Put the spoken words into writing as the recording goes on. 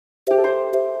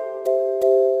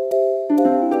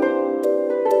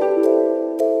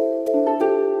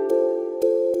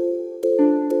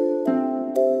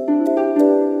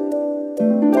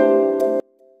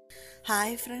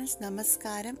Hi friends,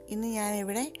 നമസ്കാരം. ഇന്ന്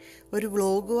ഞാനിവിടെ ഒരു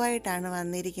വ്ളോഗുമായിട്ടാണ്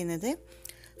വന്നിരിക്കുന്നത്.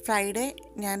 ഫ്രൈഡേ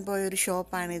ഞാൻ പോയൊരു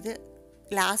ഷോപ്പാണിത്.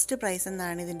 ലാസ്റ്റ് പ്രൈസ്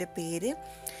എന്നാണ് ഇതിൻ്റെ പേര്.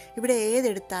 ഇവിടെ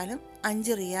ഏതെടുത്താലും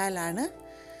 5 റിയാലാണ്.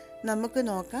 നമുക്ക്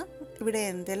നോക്കാം ഇവിടെ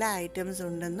എന്തെല്ലാം ഐറ്റംസ്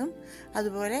ഉണ്ടെന്നും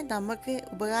അതുപോലെ നമുക്ക്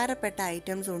ഉപകാരപ്പെട്ട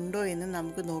ഐറ്റംസ് ഉണ്ടോ എന്നും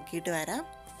നമുക്ക് നോക്കിയിട്ട് വരാം.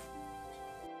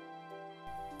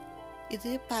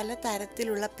 ഇത് പല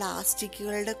തരത്തിലുള്ള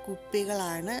പ്ലാസ്റ്റിക്കുകളുടെ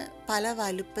കുപ്പികളാണ്. പല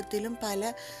വലുപ്പത്തിലും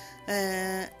പല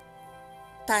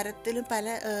തരത്തിലും പല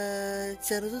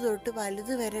ചെറുത് തൊട്ട്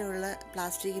വലുത് വരെയുള്ള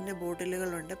പ്ലാസ്റ്റിക്കിൻ്റെ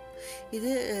ബോട്ടിലുകളുണ്ട്.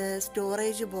 ഇത്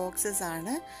സ്റ്റോറേജ് ബോക്സസ്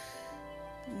ആണ്.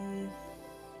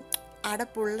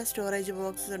 അടപ്പുള്ള സ്റ്റോറേജ്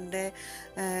ബോക്സ് ഉണ്ട്,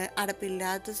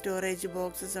 അടപ്പില്ലാത്ത സ്റ്റോറേജ്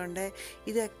ബോക്സസ് ഉണ്ട്.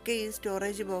 ഇതൊക്കെ ഈ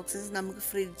സ്റ്റോറേജ് ബോക്സസ് നമുക്ക്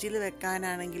ഫ്രിഡ്ജിൽ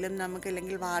വെക്കാനാണെങ്കിലും നമുക്ക്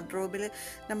അല്ലെങ്കിൽ വാർഡ്രോബിൽ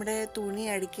നമ്മുടെ തുണി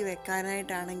അടുക്കി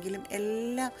വെക്കാനായിട്ടാണെങ്കിലും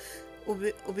എല്ലാം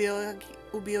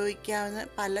ഉപയോഗിക്കാവുന്ന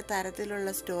പല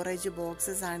തരത്തിലുള്ള സ്റ്റോറേജ്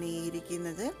ബോക്സസ് ആണ് ഈ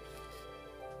ഇരിക്കുന്നത്.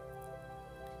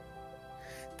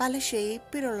 പല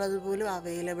ഷേപ്പിലുള്ളത് പോലും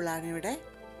അവൈലബിൾ ആണ് ഇവിടെ.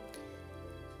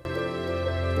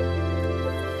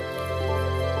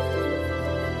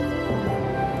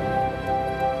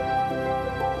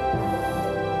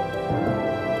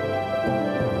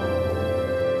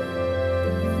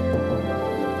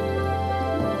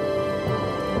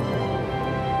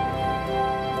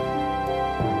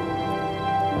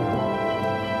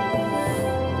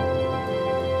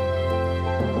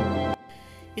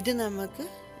 ഇത് നമുക്ക്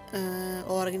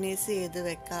ഓർഗനൈസ് ചെയ്ത്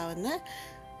വെക്കാവുന്ന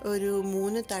ഒരു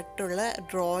 3 തട്ടുള്ള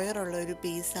ഡ്രോയറുള്ള ഒരു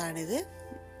പീസാണിത്.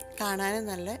 കാണാനും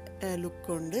നല്ല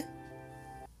ലുക്കുണ്ട്.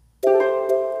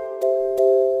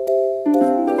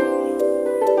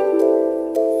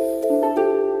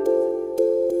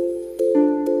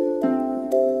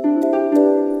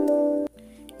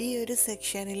 ഈ ഒരു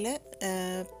സെക്ഷനിൽ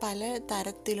പല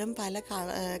തരത്തിലും പല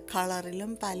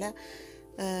കളറിലും പല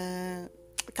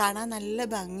കാണാൻ നല്ല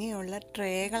ഭംഗിയുള്ള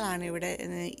ട്രേകളാണ് ഇവിടെ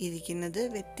ഇരിക്കുന്നത്.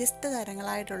 വ്യത്യസ്ത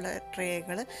തരങ്ങളായിട്ടുള്ള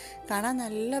ട്രേകൾ, കാണാൻ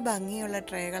നല്ല ഭംഗിയുള്ള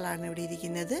ട്രേകളാണ് ഇവിടെ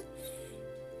ഇരിക്കുന്നത്.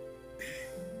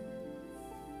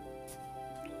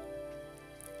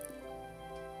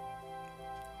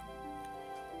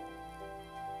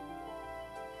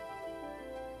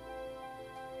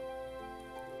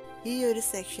 ഈ ഒരു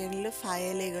സെക്ഷനിൽ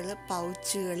ഫയലുകൾ,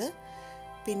 പൗച്ചുകൾ,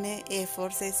 പിന്നെ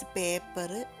A4 സൈസ്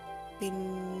പേപ്പർ,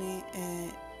 പിന്നെ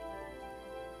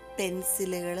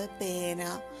പെൻസിലുകൾ, പേന,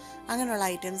 അങ്ങനെയുള്ള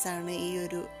ഐറ്റംസ് ആണ് ഈ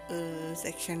ഒരു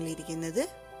സെക്ഷനിലിരിക്കുന്നത്.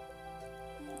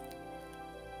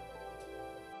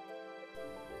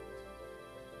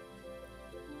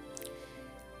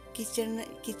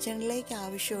 കിച്ചണിലേക്ക്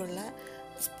ആവശ്യമുള്ള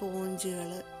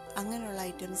സ്പോഞ്ചുകൾ, അങ്ങനെയുള്ള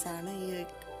ഐറ്റംസ് ആണ് ഈ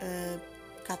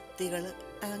കത്തികൾ,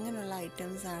 അങ്ങനെയുള്ള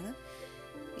ഐറ്റംസ് ആണ്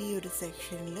ഈ ഒരു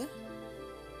സെക്ഷനിൽ.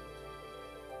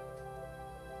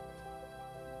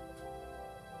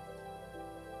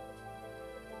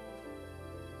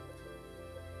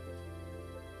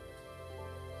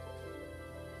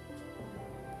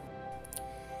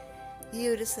 ഈ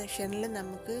ഒരു സെക്ഷനിൽ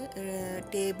നമുക്ക്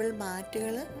ടേബിൾ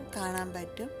മാറ്റുകൾ കാണാൻ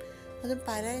പറ്റും. അതും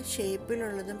പല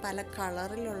ഷേപ്പിലുള്ളതും പല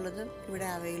കളറിലുള്ളതും ഇവിടെ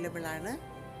അവൈലബിൾ ആണ്.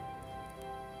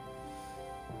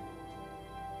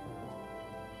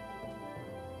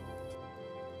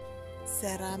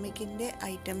 സെറാമിക്കിൻ്റെ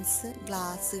ഐറ്റംസ്,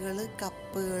 ഗ്ലാസ്സുകൾ,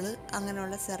 കപ്പുകൾ,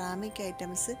 അങ്ങനെയുള്ള സെറാമിക്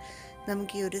ഐറ്റംസ്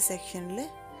നമുക്ക് ഈ ഒരു സെക്ഷനിൽ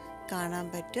കാണാൻ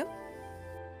പറ്റും.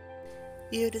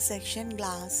 ഈ ഒരു സെക്ഷൻ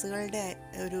ഗ്ലാസ്സുകളുടെ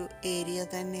ഒരു ഏരിയ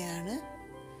തന്നെയാണ്.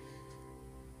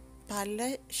 പല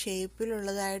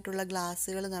ഷേപ്പിലുള്ളതായിട്ടുള്ള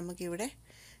ഗ്ലാസ്സുകൾ നമുക്കിവിടെ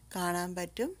കാണാൻ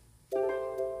പറ്റും.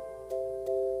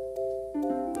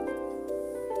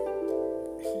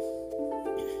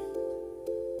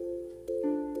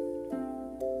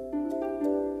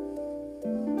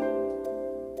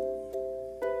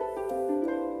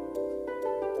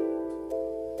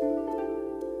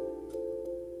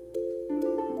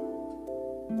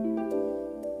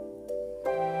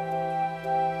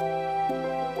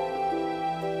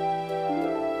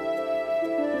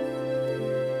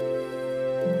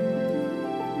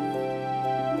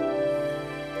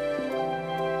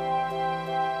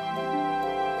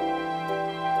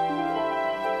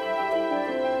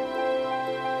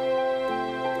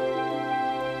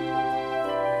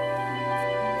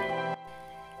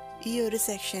 ഈ ഒരു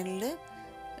സെക്ഷനിൽ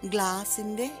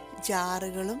ഗ്ലാസിൻ്റെ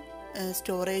ജാറുകളും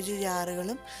സ്റ്റോറേജ്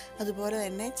ജാറുകളും അതുപോലെ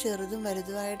തന്നെ ചെറുതും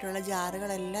വലുതുമായിട്ടുള്ള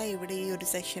ജാറുകളെല്ലാം ഇവിടെ ഈ ഒരു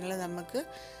സെക്ഷനിൽ നമുക്ക്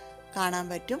കാണാൻ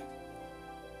പറ്റും.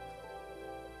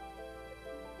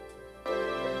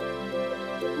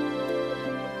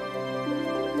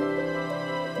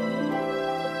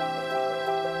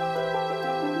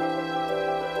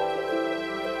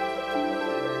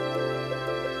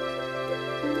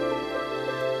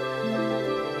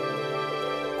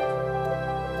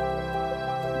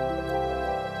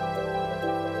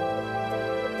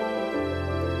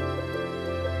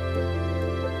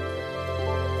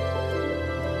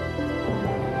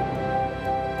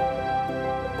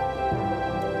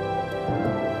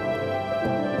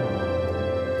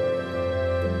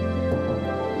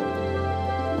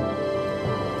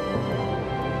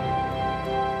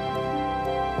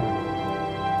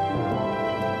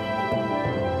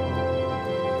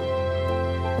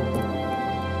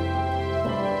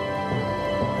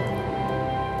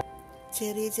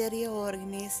 ചെറിയ ചെറിയ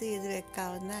ഓർഗനൈസ് ചെയ്ത്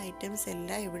വെക്കാവുന്ന ഐറ്റംസ്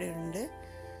എല്ലാം ഇവിടെ ഉണ്ട്.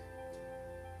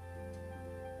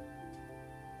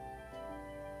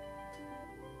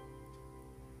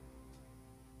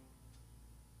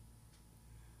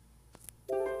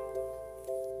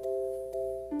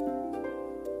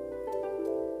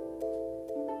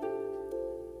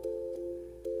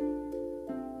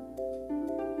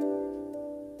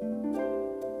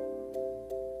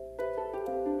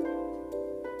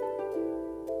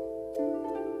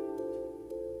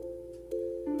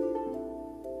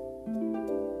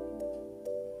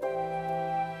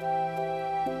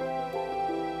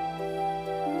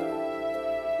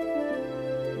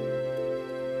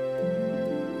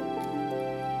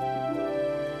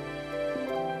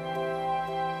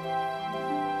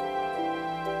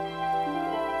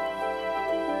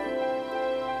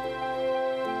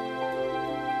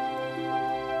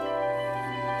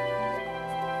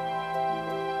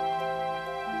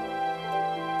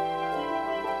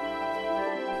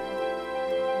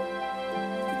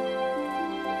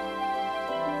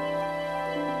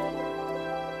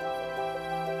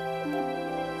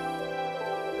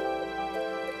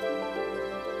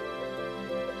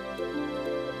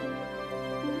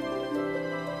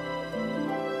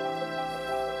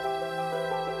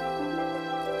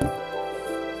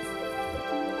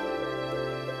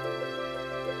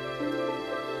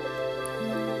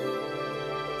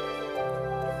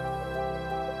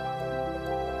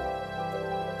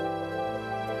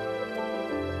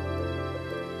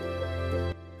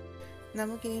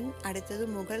 നമുക്കിനി അടുത്തത്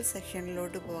മുകൾ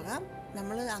സെക്ഷനിലോട്ട് പോകാം.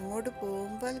 നമ്മൾ അങ്ങോട്ട്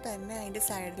പോകുമ്പോൾ തന്നെ അതിൻ്റെ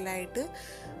സൈഡിലായിട്ട്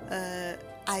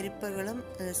അരിപ്പകളും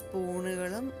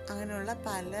സ്പൂണുകളും അങ്ങനെയുള്ള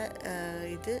പല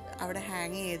ഇത് അവിടെ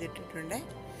ഹാങ് ചെയ്തിട്ടിട്ടുണ്ട്.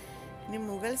 ഇനി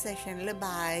മുകൾ സെക്ഷനിൽ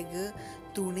ബാഗ്,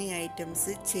 തുണി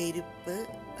ഐറ്റംസ്, ചെരുപ്പ്,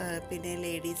 പിന്നെ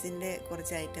ലേഡീസിൻ്റെ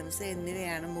കുറച്ച് ഐറ്റംസ്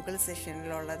എന്നിവയാണ് മുകൾ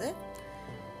സെക്ഷനിലുള്ളത്.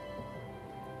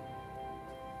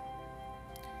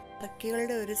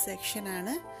 ടർക്കികളുടെ ഒരു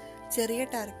സെക്ഷനാണ്. ചെറിയ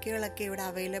ടർക്കികളൊക്കെ ഇവിടെ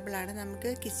അവൈലബിൾ ആണ്. നമുക്ക്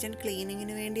കിച്ചൺ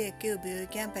ക്ലീനിങ്ങിന് വേണ്ടിയൊക്കെ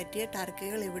ഉപയോഗിക്കാൻ പറ്റിയ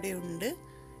ടർക്കികൾ ഇവിടെ ഉണ്ട്.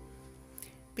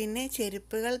 പിന്നെ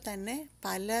ചെരുപ്പുകൾ തന്നെ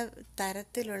പല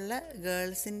തരത്തിലുള്ള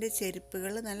ഗേൾസിൻ്റെ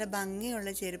ചെരുപ്പുകൾ, നല്ല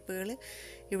ഭംഗിയുള്ള ചെരുപ്പുകൾ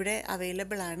ഇവിടെ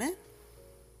അവൈലബിൾ ആണ്.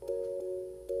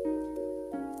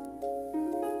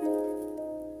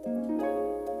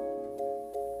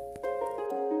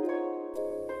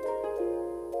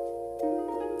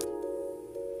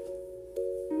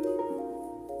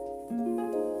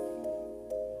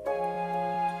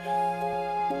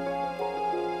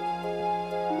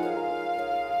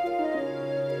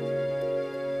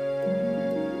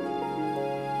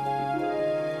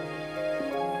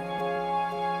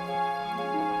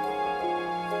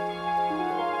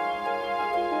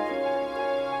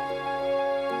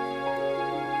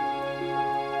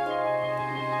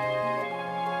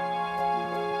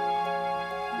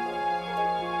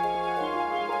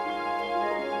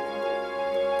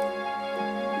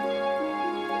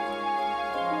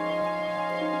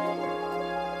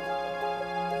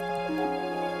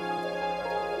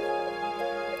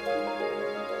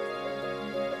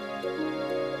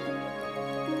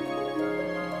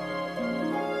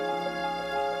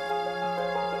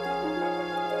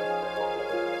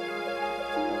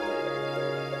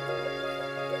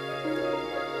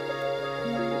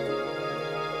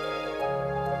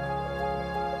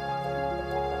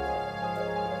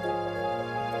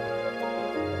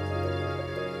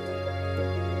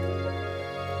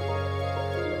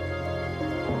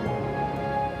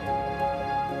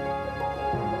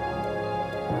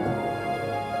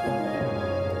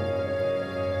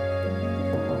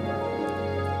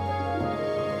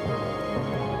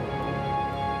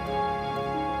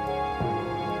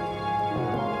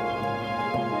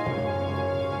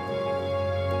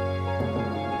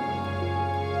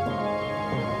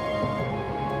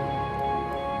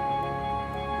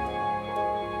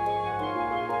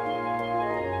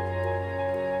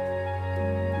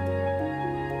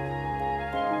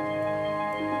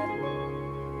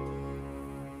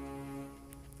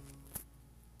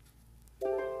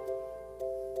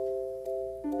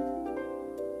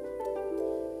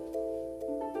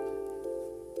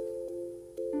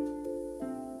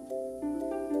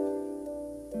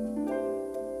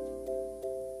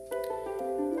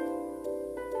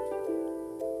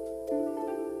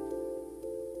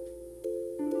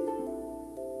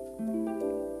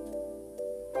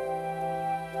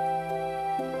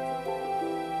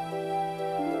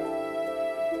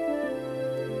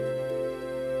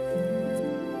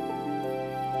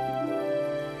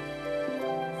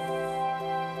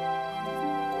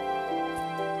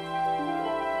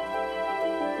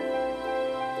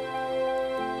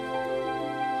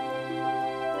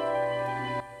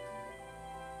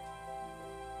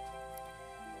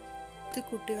 ഇത്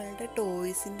കുട്ടികളുടെ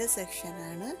ടോയ്സിൻ്റെ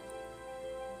സെക്ഷനാണ്.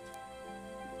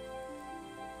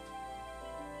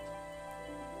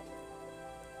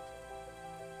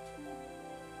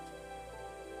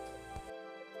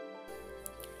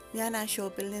 ഞാൻ ആ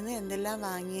ഷോപ്പിൽ നിന്ന് എന്തെല്ലാം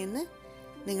വാങ്ങിയെന്ന്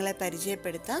നിങ്ങളെ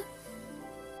പരിചയപ്പെടുത്താം.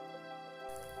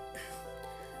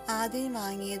 ആദ്യം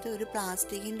വാങ്ങിയത് ഒരു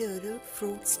പ്ലാസ്റ്റിക്കിൻ്റെ ഒരു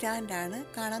ഫ്രൂട്ട് സ്റ്റാൻഡാണ്.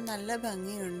 കാണാൻ നല്ല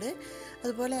ഭംഗിയുണ്ട്.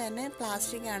 അതുപോലെ തന്നെ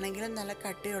പ്ലാസ്റ്റിക് ആണെങ്കിലും നല്ല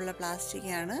കട്ടിയുള്ള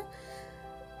പ്ലാസ്റ്റിക്കാണ്.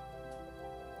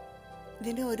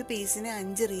 ഇതിന് ഒരു പീസിന്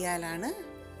 5 റിയാലാണ്.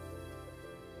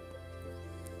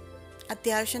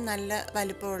 അത്യാവശ്യം നല്ല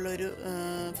വലിപ്പമുള്ളൊരു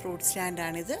ഫ്രൂട്ട്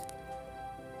സ്റ്റാൻഡാണിത്.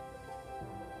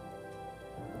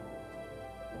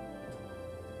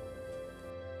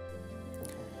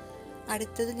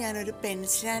 അടുത്തത് ഞാനൊരു പെൻ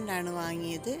സ്റ്റാൻഡാണ്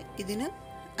വാങ്ങിയത്. ഇതിന്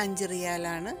 5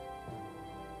 റിയാലാണ്.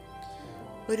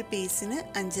 ഒരു പീസിന്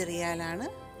 5 റിയാലാണ്.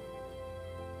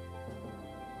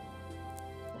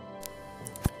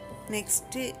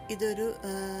 നെക്സ്റ്റ് ഇതൊരു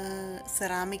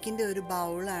സെറാമിക്കിൻ്റെ ഒരു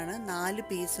ബൗളാണ്. 4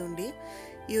 പീസുണ്ട്.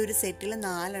 ഈ ഒരു സെറ്റിൽ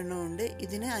 4 എണ്ണം ഉണ്ട്.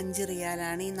 ഇതിന് 5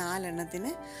 റിയാലാണ്. ഈ 4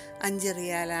 എണ്ണത്തിന് 5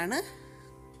 റിയാലാണ്.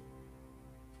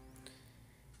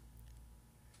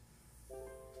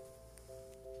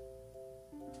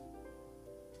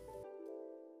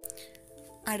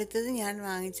 അടുത്തത് ഞാൻ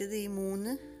വാങ്ങിച്ചത് ഈ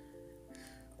 3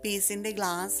 പീസിൻ്റെ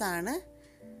ഗ്ലാസ്സാണ്.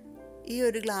 ഈ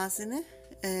ഒരു ഗ്ലാസ്സിന്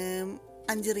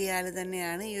 5 റിയാൽ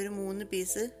തന്നെയാണ്. ഈ ഒരു 3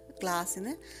 പീസ്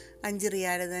ഗ്ലാസ്സിന് 5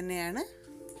 റിയാൽ തന്നെയാണ്.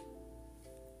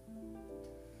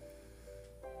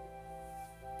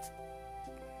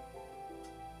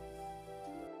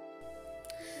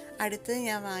 അടുത്തത്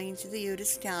ഞാൻ വാങ്ങിച്ചത് ഈ ഒരു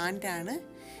സ്റ്റാൻഡാണ്.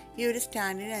 ഈ ഒരു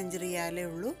സ്റ്റാൻഡിന് 5 റിയാലേ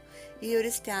ഉള്ളൂ. ഈ ഒരു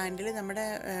സ്റ്റാൻഡിൽ നമ്മുടെ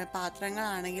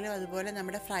പാത്രങ്ങളാണെങ്കിലും അതുപോലെ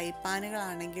നമ്മുടെ ഫ്രൈ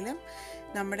പാനുകളാണെങ്കിലും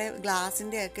നമ്മുടെ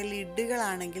ഗ്ലാസിൻ്റെയൊക്കെ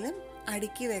ലിഡുകളാണെങ്കിലും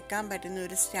അടുക്കി വെക്കാൻ പറ്റുന്ന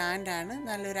ഒരു സ്റ്റാൻഡാണ്.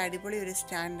 നല്ലൊരു അടിപൊളി ഒരു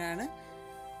സ്റ്റാൻഡാണ്.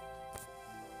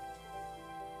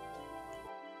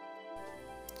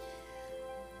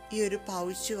 ഈ ഒരു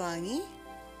പൗച്ച് വാങ്ങി.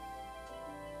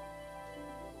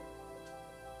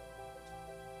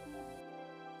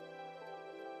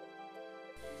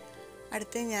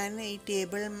 അടുത്ത് ഞാൻ ഈ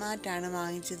ടേബിൾ മാറ്റാണ്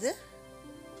വാങ്ങിച്ചത്.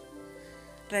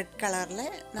 റെഡ് കളറിലെ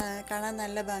കാണാൻ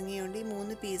നല്ല ഭംഗിയുണ്ട്. ഈ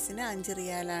 3 പീസിന് 5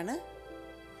 റിയാലാണ്.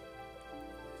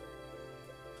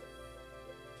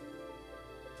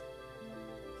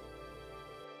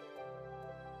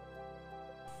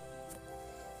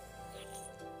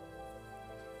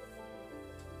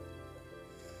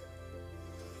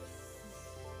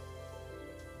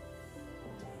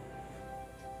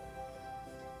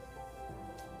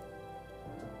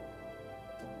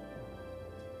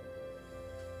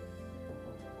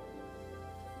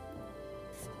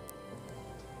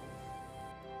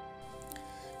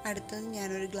 അടുത്തത്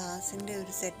ഞാനൊരു ഗ്ലാസിൻ്റെ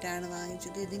ഒരു സെറ്റാണ്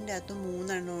വാങ്ങിച്ചത്. ഇതിൻ്റെ അകത്ത്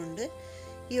 3 എണ്ണം ഉണ്ട്.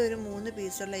 ഈ ഒരു 3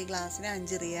 പീസുള്ള ഈ ഗ്ലാസ്സിന്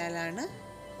 5 റിയാലാണ്.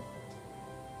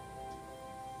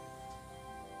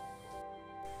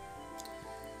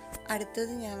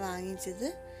 അടുത്തത് ഞാൻ വാങ്ങിച്ചത്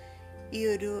ഈ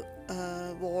ഒരു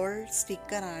വോൾ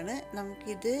സ്റ്റിക്കറാണ്.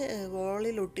 നമുക്കിത്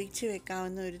വോളിൽ ഒട്ടിച്ച്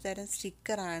വെക്കാവുന്ന ഒരു തരം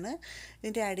സ്റ്റിക്കറാണ്.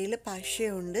 ഇതിൻ്റെ അടിയിൽ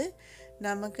പശയുണ്ട്.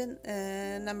 നമുക്ക്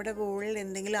നമ്മുടെ വോളിൽ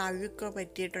എന്തെങ്കിലും അഴുക്കോ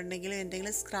പറ്റിയിട്ടുണ്ടെങ്കിൽ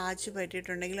എന്തെങ്കിലും സ്ക്രാച്ച്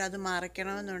പറ്റിയിട്ടുണ്ടെങ്കിൽ അത്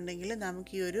മറയ്ക്കണമെന്നുണ്ടെങ്കിൽ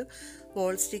നമുക്ക് ഈ ഒരു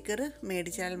വോൾ സ്റ്റിക്കർ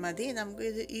മേടിച്ചാൽ മതി.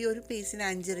 നമുക്ക് ഈ ഒരു പീസിന്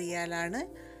 5 റിയാലാണ്.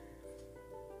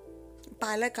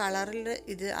 പല കളറിൽ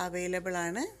ഇത് അവൈലബിൾ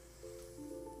ആണ്.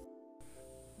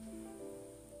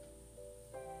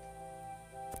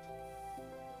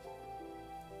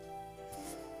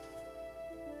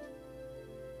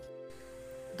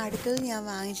 അടുത്തത് ഞാൻ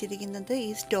വാങ്ങിച്ചിരിക്കുന്നത് ഈ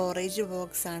സ്റ്റോറേജ്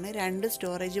ബോക്സാണ്. 2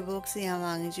 സ്റ്റോറേജ് ബോക്സ് ഞാൻ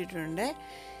വാങ്ങിച്ചിട്ടുണ്ട്.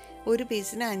 ഒരു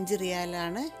പീസിന് 5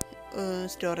 റിയാലാണ്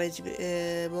സ്റ്റോറേജ്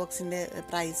ബോക്സിൻ്റെ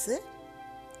പ്രൈസ്.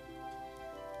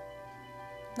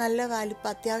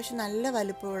 അത്യാവശ്യം നല്ല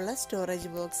വലുപ്പമുള്ള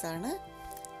സ്റ്റോറേജ് ബോക്സാണ്.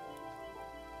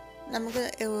 നമുക്ക്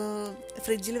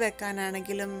ഫ്രിഡ്ജിൽ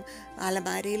വെക്കാനാണെങ്കിലും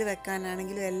അലമാരിയിൽ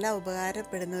വെക്കാനാണെങ്കിലും എല്ലാം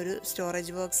ഉപകാരപ്പെടുന്ന ഒരു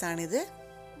സ്റ്റോറേജ് ബോക്സാണിത്.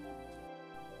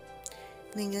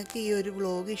 നിങ്ങൾക്ക് ഈ ഒരു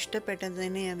വ്ലോഗ് ഇഷ്ടപ്പെട്ടെന്ന്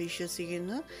തന്നെ ഞാൻ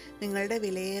വിശ്വസിക്കുന്നു. നിങ്ങളുടെ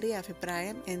വിലയേറിയ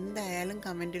അഭിപ്രായം എന്തായാലും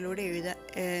കമൻറ്റിലൂടെ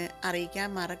അറിയിക്കാൻ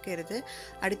മറക്കരുത്.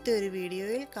 അടുത്തൊരു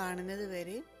വീഡിയോയിൽ കാണുന്നത്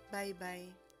വരെ ബൈ ബൈ.